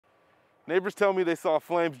Neighbors tell me they saw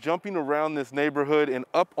flames jumping around this neighborhood, and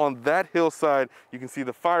up on that hillside, you can see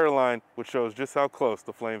the fire line, which shows just how close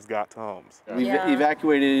the flames got to homes. We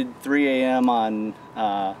evacuated 3 a.m. on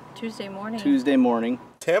Tuesday morning.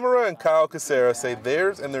 Tamara and Kyle Kuzera say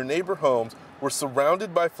theirs and their neighbor homes were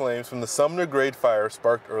surrounded by flames from the Sumner Grade Fire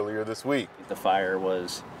sparked earlier this week. The fire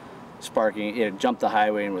was sparking, it jumped the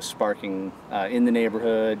highway and was sparking in the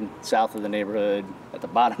neighborhood, south of the neighborhood, at the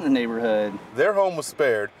bottom of the neighborhood. Their home was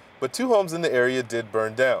spared, but 2 homes in the area did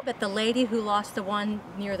burn down. But the lady who lost the one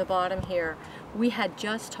near the bottom here, we had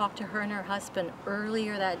just talked to her and her husband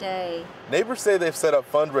earlier that day. Neighbors say they've set up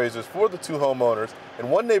fundraisers for the 2 homeowners,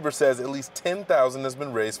 and one neighbor says at least $10,000 has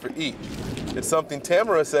been raised for each. It's something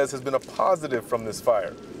Tamara says has been a positive from this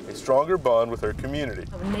fire, a stronger bond with her community.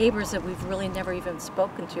 Neighbors that we've really never even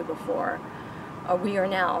spoken to before, we are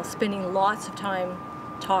now spending lots of time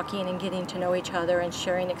talking and getting to know each other and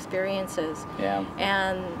sharing experiences. Yeah.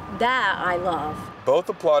 And that I love. Both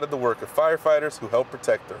applauded the work of firefighters who helped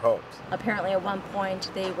protect their homes. Apparently at one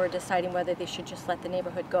point they were deciding whether they should just let the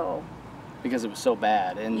neighborhood go. Because it was so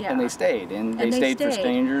bad, and they stayed. And they stayed for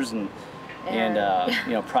strangers and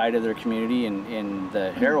you know, pride of their community, and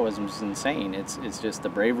the heroism is insane. It's just the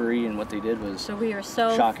bravery and what they did was so we are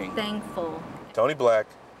so shocking. Thankful. Tony Black,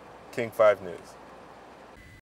 King 5 News.